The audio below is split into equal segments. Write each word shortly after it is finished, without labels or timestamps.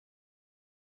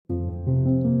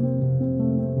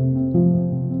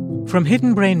From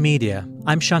Hidden Brain Media,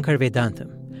 I'm Shankar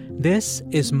Vedantam. This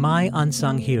is My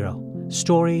Unsung Hero,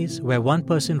 stories where one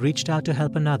person reached out to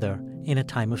help another in a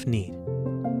time of need.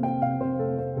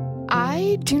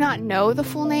 I do not know the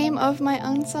full name of my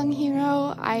unsung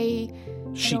hero.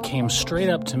 She came straight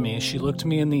up to me, she looked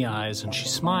me in the eyes, and she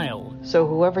smiled. So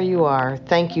whoever you are,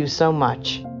 thank you so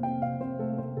much.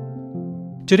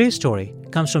 Today's story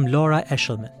comes from Laura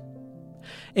Eshelman.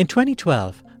 In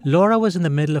 2012, Laura was in the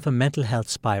middle of a mental health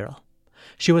spiral.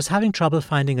 She was having trouble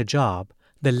finding a job,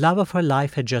 the love of her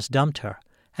life had just dumped her,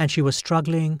 and she was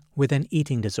struggling with an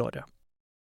eating disorder.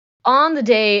 On the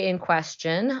day in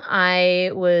question, I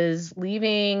was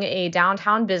leaving a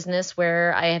downtown business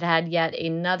where I had had yet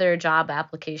another job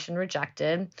application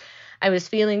rejected. I was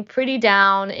feeling pretty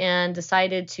down and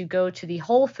decided to go to the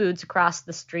Whole Foods across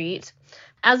the street.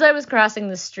 As I was crossing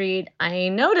the street, I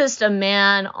noticed a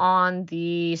man on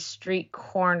the street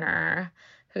corner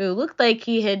who looked like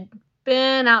he had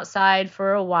been outside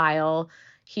for a while.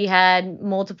 He had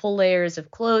multiple layers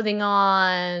of clothing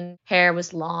on, hair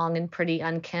was long and pretty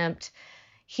unkempt.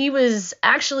 He was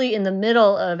actually in the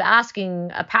middle of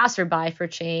asking a passerby for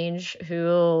change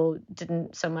who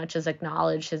didn't so much as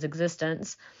acknowledge his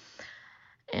existence.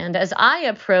 And as I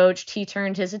approached, he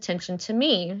turned his attention to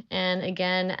me and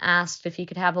again asked if he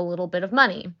could have a little bit of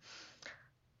money.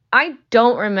 I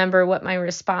don't remember what my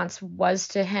response was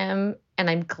to him, and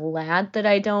I'm glad that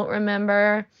I don't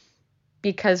remember,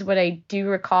 because what I do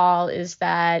recall is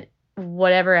that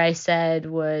whatever I said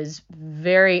was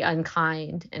very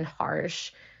unkind and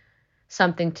harsh.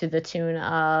 Something to the tune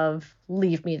of,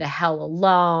 leave me the hell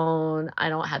alone. I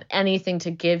don't have anything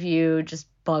to give you. Just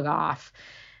bug off.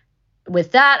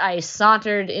 With that, I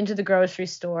sauntered into the grocery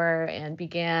store and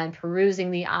began perusing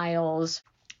the aisles.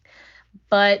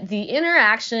 But the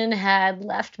interaction had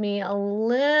left me a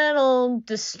little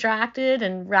distracted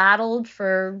and rattled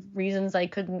for reasons I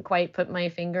couldn't quite put my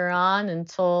finger on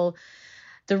until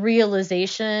the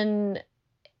realization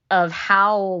of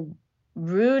how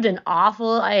rude and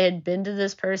awful I had been to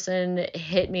this person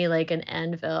hit me like an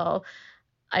anvil.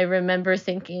 I remember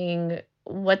thinking,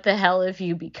 what the hell have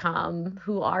you become?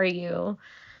 Who are you?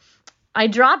 I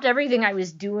dropped everything I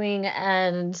was doing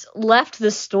and left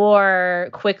the store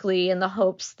quickly in the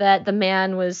hopes that the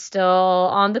man was still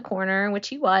on the corner, which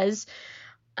he was.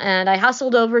 And I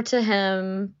hustled over to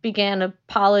him, began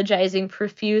apologizing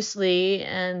profusely,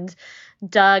 and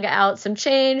dug out some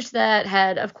change that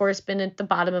had, of course, been at the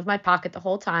bottom of my pocket the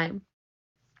whole time.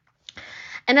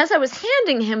 And as I was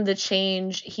handing him the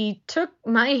change, he took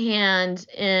my hand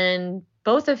in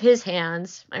both of his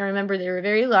hands. I remember they were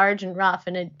very large and rough,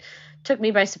 and it took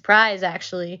me by surprise,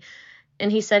 actually.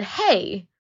 And he said, "Hey,"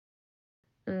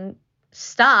 and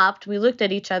stopped. We looked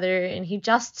at each other, and he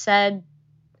just said,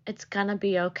 "It's gonna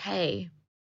be okay."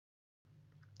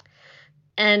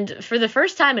 And for the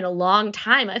first time in a long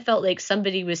time, I felt like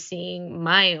somebody was seeing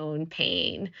my own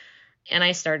pain, and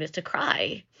I started to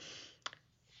cry.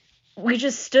 We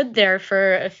just stood there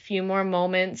for a few more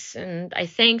moments, and I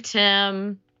thanked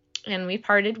him, and we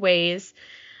parted ways.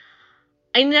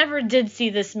 I never did see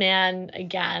this man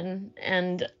again,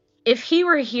 and if he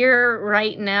were here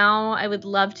right now, I would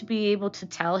love to be able to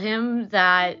tell him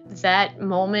that that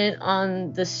moment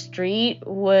on the street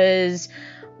was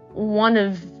one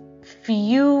of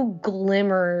few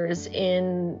glimmers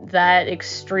in that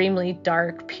extremely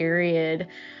dark period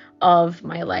of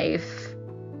my life.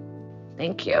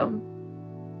 Thank you.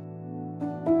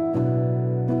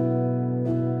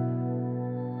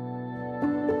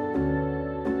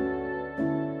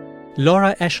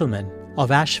 Laura Eshelman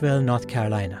of Asheville, North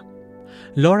Carolina.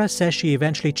 Laura says she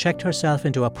eventually checked herself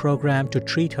into a program to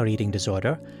treat her eating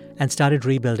disorder and started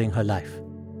rebuilding her life.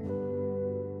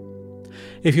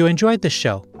 If you enjoyed this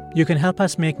show, you can help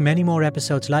us make many more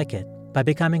episodes like it by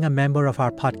becoming a member of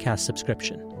our podcast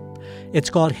subscription. It's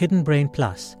called Hidden Brain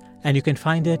Plus, and you can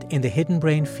find it in the Hidden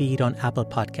Brain feed on Apple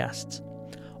Podcasts.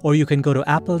 Or you can go to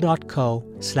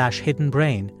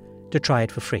apple.co/hiddenbrain to try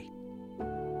it for free.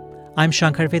 I'm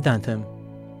Shankar Vedantam.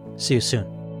 See you soon.